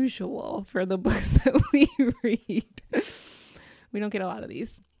unusual for the books that we read. We don't get a lot of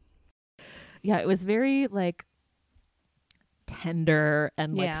these. Yeah, it was very like tender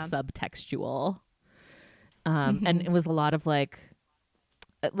and like subtextual. And it was a lot of like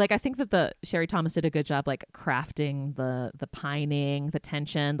I think that the Sherry Thomas did a good job like crafting the pining, the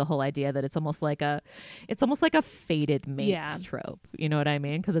tension, the whole idea that it's almost like a fated mates trope. You know what I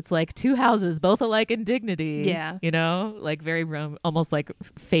mean? Because it's like two houses, both alike in dignity. Yeah. You know, like very almost like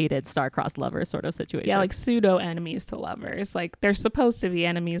fated star-crossed lovers sort of situation. Yeah, like pseudo enemies to lovers. Like they're supposed to be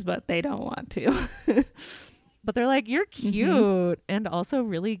enemies, but they don't want to. But they're like, you're cute and also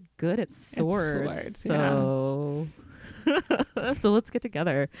really good at swords. So. So let's get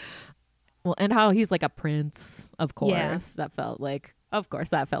together. Well, and how he's like a prince, of course. That felt like, of course,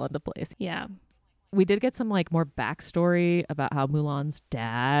 that fell into place. Yeah. We did get some like more backstory about how Mulan's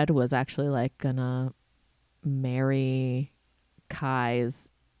dad was actually like gonna marry Kai's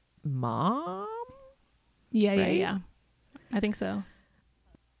mom. Yeah, right? yeah. I think so.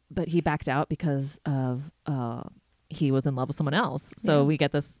 But he backed out because of he was in love with someone else. So we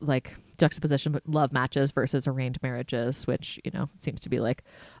get this like juxtaposition of love matches versus arranged marriages, which, you know, seems to be like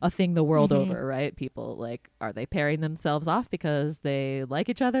a thing the world over, right? People like, are they pairing themselves off because they like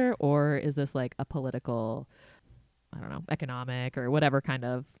each other? Or is this like a political, I don't know, economic or whatever kind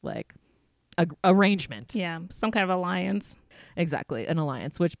of like arrangement? Yeah. Some kind of alliance. Exactly. An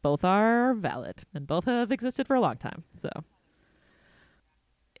alliance, which both are valid and both have existed for a long time. So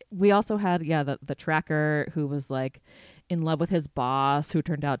we also had, the tracker who was like in love with his boss, who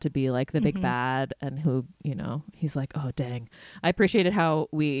turned out to be like the big bad, and who, you know, he's like, oh, dang. I appreciated how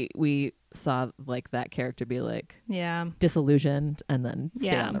we saw like that character be like disillusioned and then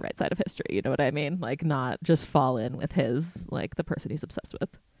stay on the right side of history. You know what I mean? Like not just fall in with his, like the person he's obsessed with.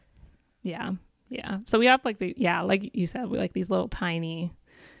 Yeah. Yeah. So we have like like you said, we like these little tiny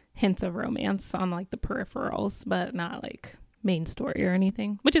hints of romance on like the peripherals, but not like main story or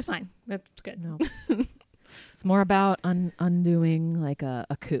anything, which is fine. That's good. No. It's more about undoing like a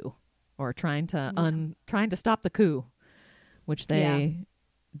coup, or trying to stop the coup, which they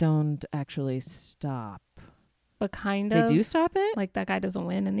don't actually stop. But kind of. They do stop it? Like that guy doesn't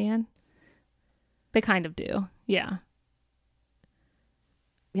win in the end? They kind of do. Yeah.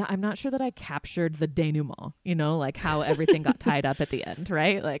 Yeah, I'm not sure that I captured the denouement, you know, like how everything got tied up at the end,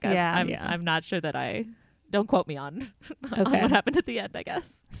 right? Like I'm not sure that don't quote me on what happened at the end, I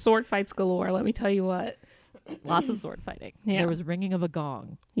guess. Sword fights galore, let me tell you what. Lots of sword fighting. Yeah. There was ringing of a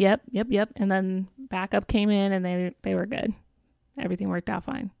gong. Yep. And then backup came in and they were good. Everything worked out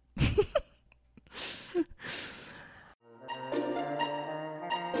fine.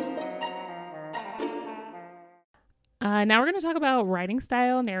 Now we're going to talk about writing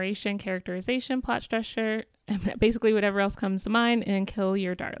style, narration, characterization, plot structure, and basically whatever else comes to mind, and kill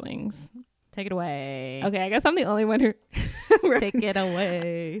your darlings. Take it away. Okay, I guess I'm the only one who... Take it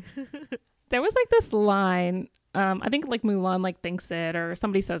away. There was like this line, I think like Mulan like thinks it or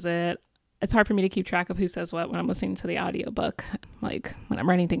somebody says it. It's hard for me to keep track of who says what when I'm listening to the audiobook, like when I'm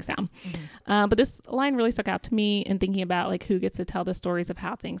writing things down. But this line really stuck out to me in thinking about like who gets to tell the stories of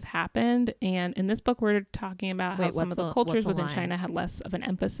how things happened. And in this book, we're talking about how some of the cultures within China had less of an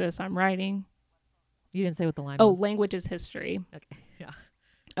emphasis on writing. You didn't say what the line was. Oh, language is history. Okay, yeah.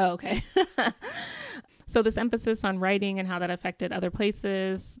 Oh, okay. So this emphasis on writing and how that affected other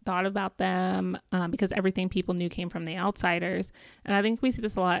places, thought about them, because everything people knew came from the outsiders. And I think we see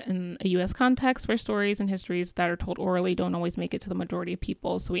this a lot in a U.S. context where stories and histories that are told orally don't always make it to the majority of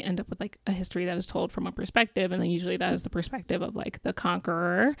people. So we end up with like a history that is told from a perspective, and then usually that is the perspective of like the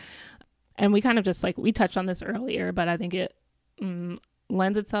conqueror. And we kind of just like, we touched on this earlier, but I think it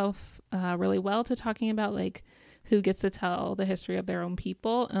lends itself really well to talking about like who gets to tell the history of their own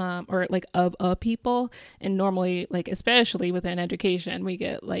people, or like of a people. And normally, like especially within education, we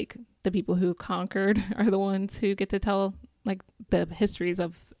get like the people who conquered are the ones who get to tell like the histories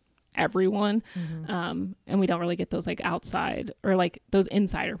of everyone. And we don't really get those like outside or like those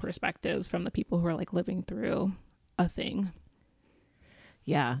insider perspectives from the people who are like living through a thing.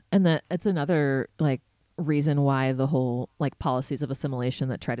 Yeah. And that it's another like reason why the whole like policies of assimilation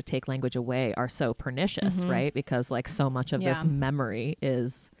that try to take language away are so pernicious, right? Because like so much of this memory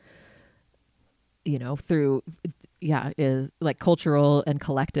is, you know, is like cultural and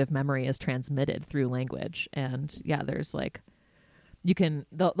collective memory is transmitted through language. And there's like, you can,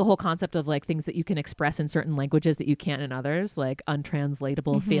 the whole concept of like things that you can express in certain languages that you can't in others, like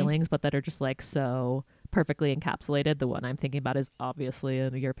untranslatable feelings, but that are just like so perfectly encapsulated. The one I'm thinking about is obviously a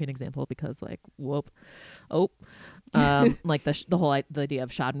European example because like, Like the idea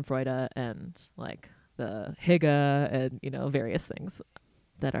of Schadenfreude and like the Hygge and, you know, various things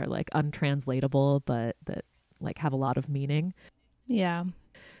that are like untranslatable, but that like have a lot of meaning. Yeah.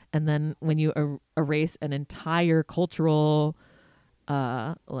 And then when you erase an entire cultural,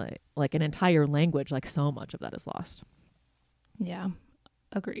 like an entire language, like so much of that is lost. Yeah.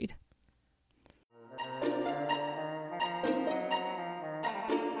 Agreed.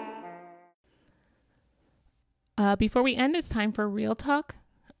 Before we end, it's time for real talk.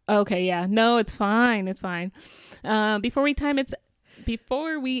 Okay, yeah. No, it's fine. It's fine. Before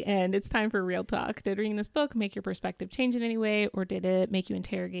we end, it's time for real talk. Did reading this book make your perspective change in any way, or did it make you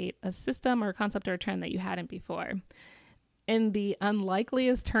interrogate a system or a concept or a trend that you hadn't before? In the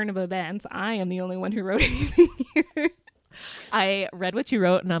unlikeliest turn of events, I am the only one who wrote anything here. I read what you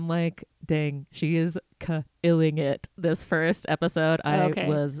wrote and I'm like, dang, she is killing it this first episode.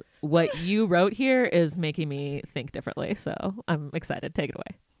 What you wrote here is making me think differently. So I'm excited. Take it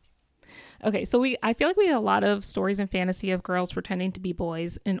away. Okay, so I feel like we had a lot of stories in fantasy of girls pretending to be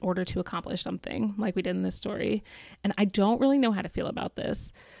boys in order to accomplish something, like we did in this story. And I don't really know how to feel about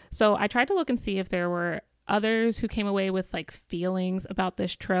this. So I tried to look and see if there were others who came away with like feelings about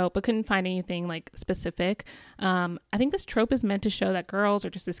this trope, but couldn't find anything like specific. I think this trope is meant to show that girls are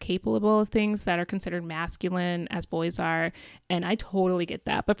just as capable of things that are considered masculine as boys are. And I totally get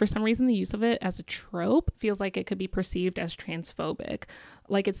that. But for some reason, the use of it as a trope feels like it could be perceived as transphobic.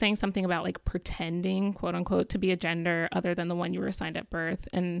 Like it's saying something about like pretending, quote unquote, to be a gender other than the one you were assigned at birth.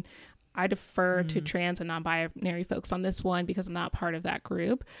 And I defer to trans and non-binary folks on this one because I'm not part of that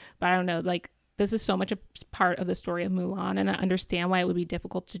group. But I don't know, like, this is so much a part of the story of Mulan, and I understand why it would be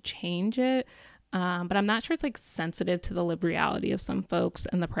difficult to change it. But I'm not sure it's like sensitive to the lived reality of some folks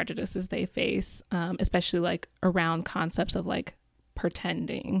and the prejudices they face, especially like around concepts of like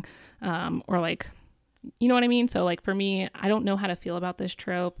pretending or like, you know what I mean? So like for me, I don't know how to feel about this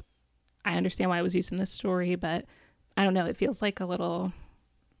trope. I understand why it was used in this story, but I don't know. It feels like a little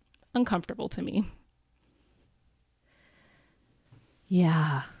uncomfortable to me.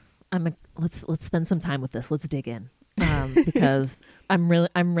 Yeah. Let's spend some time with this. Let's dig in, because I'm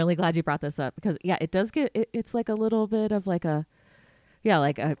really glad you brought this up, because yeah, it does get it's like a little bit of like I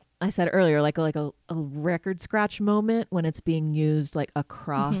said earlier, like a record scratch moment when it's being used like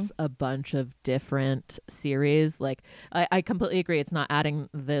across a bunch of different series. Like I completely agree. It's not adding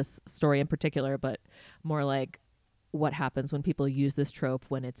this story in particular, but more like what happens when people use this trope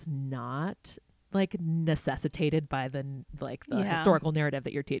when it's not like necessitated by the historical narrative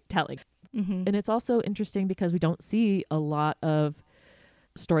that you're telling. And it's also interesting because we don't see a lot of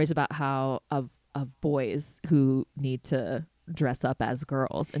stories about how of boys who need to dress up as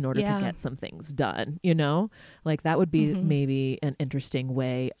girls in order to get some things done, you know, like that would be maybe an interesting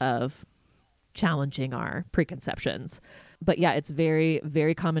way of challenging our preconceptions. But yeah, it's very,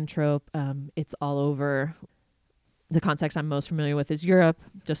 very common trope. It's all over. The context I'm most familiar with is Europe,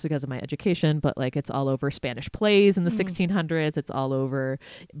 just because of my education, but like it's all over Spanish plays in the 1600s. It's all over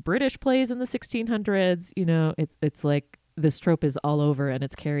British plays in the 1600s. You know, it's like this trope is all over and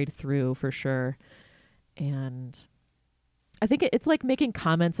it's carried through for sure. And I think it's like making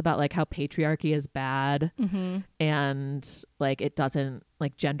comments about like how patriarchy is bad and like it doesn't,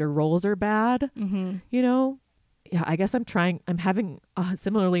 like gender roles are bad, you know? Yeah, I guess I'm having a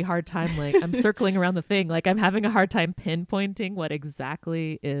similarly hard time. Like I'm circling around the thing. Like I'm having a hard time pinpointing what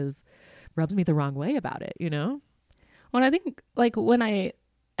exactly rubs me the wrong way about it, you know? Well, I think like when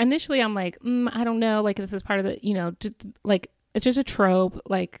initially I'm like, I don't know, like this is part of the, you know, like it's just a trope,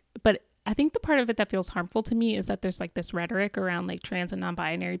 like, but I think the part of it that feels harmful to me is that there's like this rhetoric around like trans and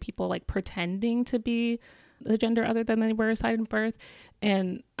non-binary people like pretending to be the gender other than they were assigned at birth.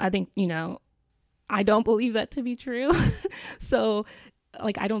 And I think, you know, I don't believe that to be true. So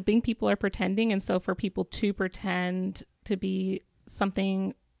like, I don't think people are pretending. And so for people to pretend to be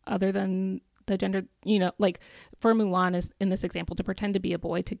something other than the gender, you know, like for Mulan is in this example to pretend to be a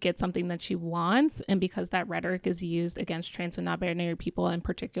boy to get something that she wants. And because that rhetoric is used against trans and non-binary people and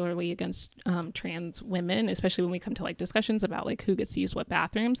particularly against trans women, especially when we come to like discussions about like who gets to use what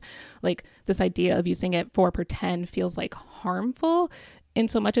bathrooms, like this idea of using it for pretend feels like harmful in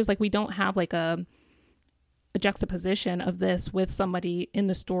so much as like we don't have like a juxtaposition of this with somebody in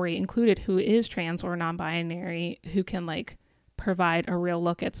the story included who is trans or non-binary who can like provide a real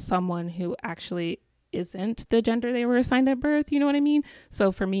look at someone who actually isn't the gender they were assigned at birth. You know what I mean?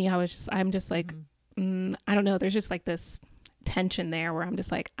 So for me, I'm just like, I don't know. There's just like this tension there where I'm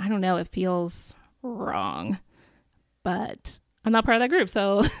just like, I don't know. It feels wrong, but I'm not part of that group,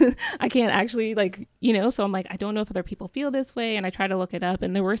 so I can't actually like, so I'm like, I don't know if other people feel this way. And I try to look it up.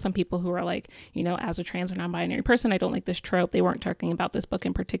 And there were some people who are like, as a trans or non-binary person, I don't like this trope. They weren't talking about this book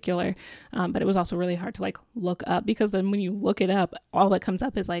in particular. But it was also really hard to like look up, because then when you look it up, all that comes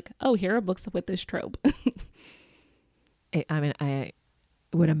up is like, oh, here are books with this trope. I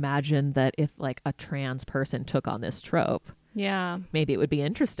would imagine that if like a trans person took on this trope, maybe it would be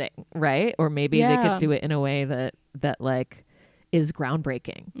interesting, right? Or maybe they could do it in a way that like is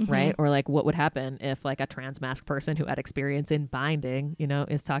groundbreaking, right? Or like what would happen if like a trans masked person who had experience in binding,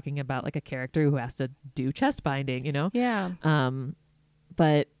 is talking about like a character who has to do chest binding,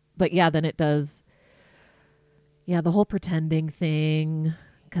 but yeah, then it does, the whole pretending thing,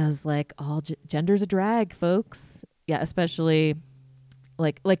 because like all gender's a drag, folks. Yeah, especially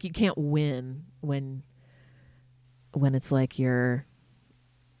like you can't win when it's like you're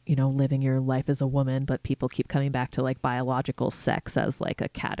living your life as a woman, but people keep coming back to like biological sex as like a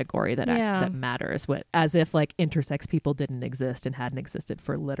category that that matters, as if like intersex people didn't exist and hadn't existed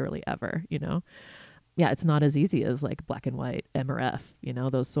for literally ever. It's not as easy as like black and white M or F.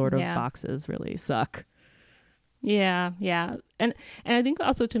 Those sort of boxes really suck. And I think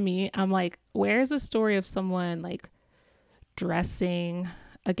also, to me, I'm like, where's the story of someone like dressing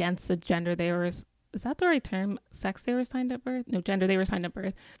against the gender they were, is that the right term? Sex they were assigned at birth? No, gender they were assigned at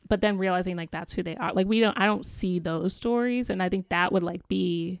birth. But then realizing like that's who they are. Like I don't see those stories. And I think that would like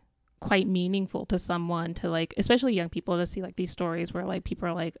be quite meaningful to someone, to like, especially young people, to see like these stories where like people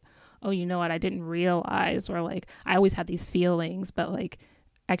are like, oh, you know what, I didn't realize, or like I always had these feelings, but like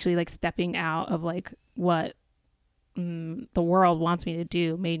actually like stepping out of like what the world wants me to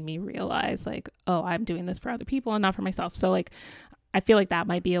do made me realize like, oh, I'm doing this for other people and not for myself. So like I feel like that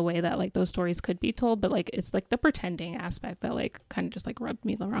might be a way that like those stories could be told, but like it's like the pretending aspect that like kind of just like rubbed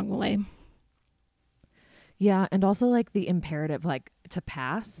me the wrong way. Yeah, and also like the imperative like to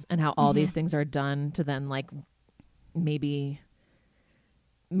pass, and how all these things are done to then like maybe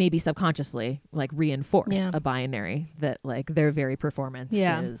subconsciously like reinforce a binary, that like their very performance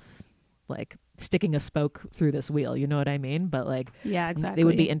is like sticking a spoke through this wheel, you know what I mean? But like exactly, it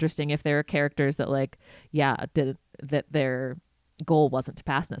would be interesting if there are characters that like did that their goal wasn't to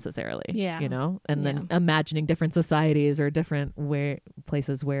pass necessarily, and then imagining different societies or different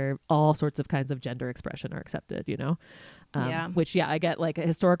places where all sorts of kinds of gender expression are accepted, which I get like a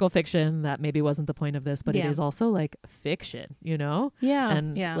historical fiction that maybe wasn't the point of this, but it is also like fiction,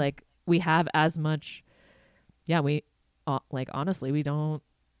 and like we have as much we like honestly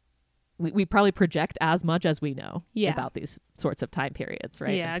we probably project as much as we know about these sorts of time periods,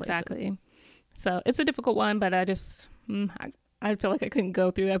 right? Exactly. So it's a difficult one, but I just I feel like I couldn't go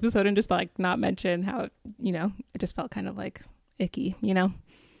through the episode and just like not mention how, it just felt kind of like icky,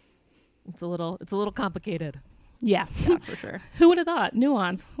 It's a little complicated. Yeah, for sure. Who would have thought?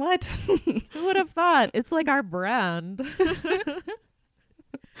 Nuance. What? Who would have thought? It's like our brand.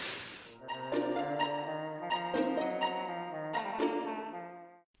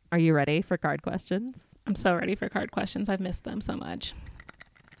 Are you ready for card questions? I'm so ready for card questions. I've missed them so much.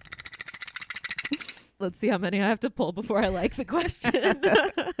 Let's see how many I have to pull before I like the question.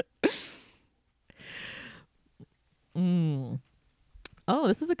 Oh,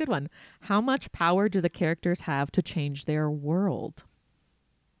 this is a good one. How much power do the characters have to change their world?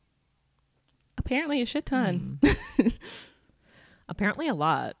 Apparently a shit ton. Apparently a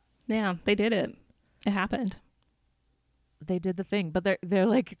lot. Yeah, they did it. It happened. They did the thing, but they're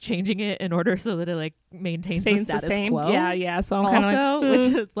like changing it in order so that it like maintains the status quo. Yeah. So I'm kind of like,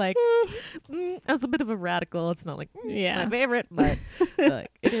 which is like, as a bit of a radical. It's not like my favorite, but like,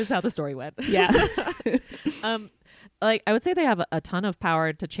 it is how the story went. Yeah. Like I would say they have a ton of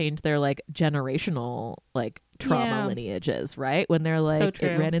power to change their like generational like trauma lineages, right? When they're like, so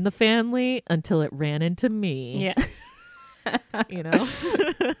it ran in the family until it ran into me. Yeah.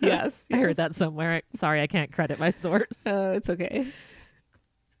 Yes. I heard that somewhere. Sorry, I can't credit my source. It's okay.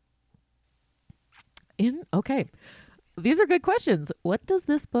 Okay. These are good questions. What does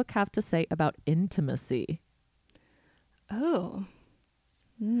this book have to say about intimacy? Oh.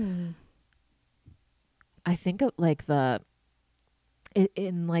 I think of like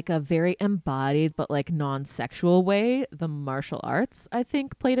in like a very embodied but like non-sexual way, the martial arts I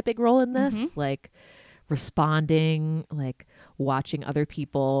think played a big role in this. Like responding, like watching other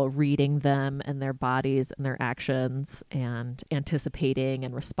people, reading them and their bodies and their actions, and anticipating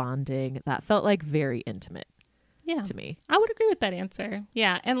and responding. That felt like very intimate to me. I would agree with that answer.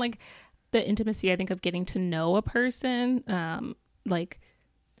 Yeah. And like the intimacy, I think, of getting to know a person, like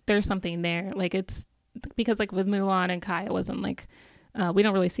there's something there. Like it's because like with Mulan and Kai, it wasn't like We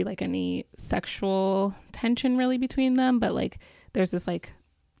don't really see like any sexual tension really between them, but like there's this like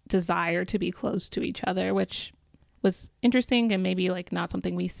desire to be close to each other, which was interesting and maybe like not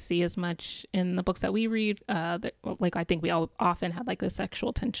something we see as much in the books that we read. Like I think we all often have like the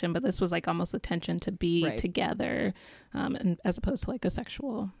sexual tension, but this was like almost a tension to be together, and as opposed to like a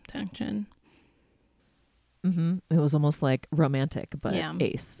sexual tension. It was almost like romantic, but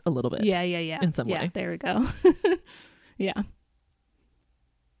ace a little bit. Yeah. In some way. There we go. Yeah.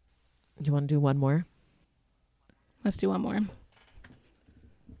 You want to do one more? Let's do one more.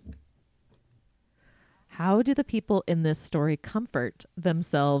 How do the people in this story comfort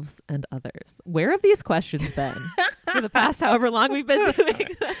themselves and others? Where have these questions been for the past however long we've been doing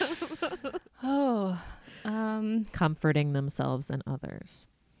them? Comforting themselves and others.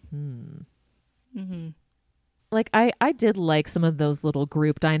 Like I did like some of those little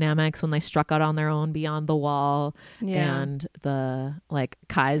group dynamics when they struck out on their own beyond the wall, and the like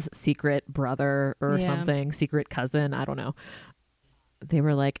Kai's secret brother or something, secret cousin, I don't know. They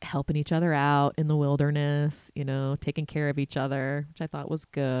were like helping each other out in the wilderness, you know, taking care of each other, which I thought was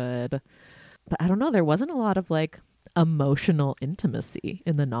good. But I don't know, there wasn't a lot of like emotional intimacy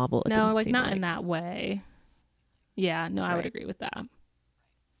in the novel. No, like not in that way. Yeah, no, I would agree with that.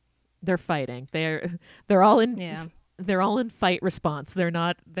 They're fighting. They're all in they're all in fight response. They're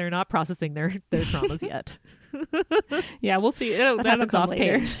not processing their traumas yet. Yeah, we'll see. That'll come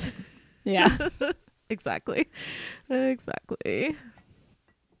later. Page. Yeah. Exactly.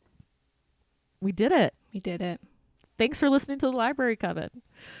 We did it. Thanks for listening to the Library Coven.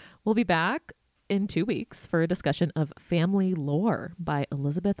 We'll be back in 2 weeks for a discussion of Family Lore by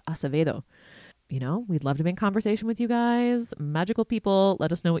Elizabeth Acevedo. You know, we'd love to be in conversation with you guys. Magical people,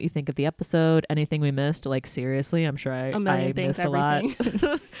 let us know what you think of the episode. Anything we missed, like seriously, I'm sure I missed a lot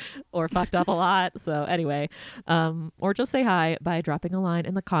or fucked up a lot. So anyway, or just say hi by dropping a line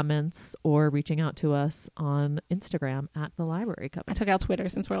in the comments or reaching out to us on Instagram at the Library Coven. I took out Twitter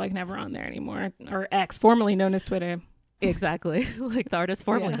since we're like never on there anymore, or X, formerly known as Twitter. Exactly. Like the artist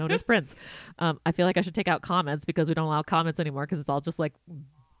formerly known as Prince. I feel like I should take out comments because we don't allow comments anymore because it's all just like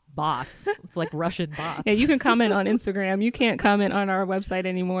bots. It's like Russian bots. Yeah, you can comment on Instagram. You can't comment on our website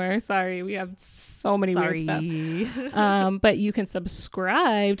anymore. Sorry, we have so many weird stuff. But you can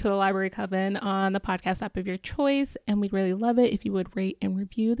subscribe to the Library Coven on the podcast app of your choice, and we'd really love it if you would rate and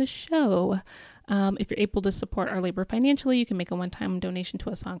review the show. If you're able to support our labor financially, you can make a one-time donation to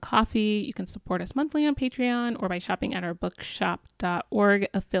us on Ko-fi. You can support us monthly on Patreon or by shopping at our bookshop.org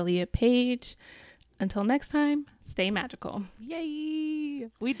affiliate page. Until next time, stay magical. Yay!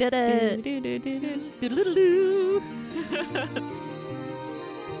 We did it! Do, do, do, do, do. Do-do-do-do.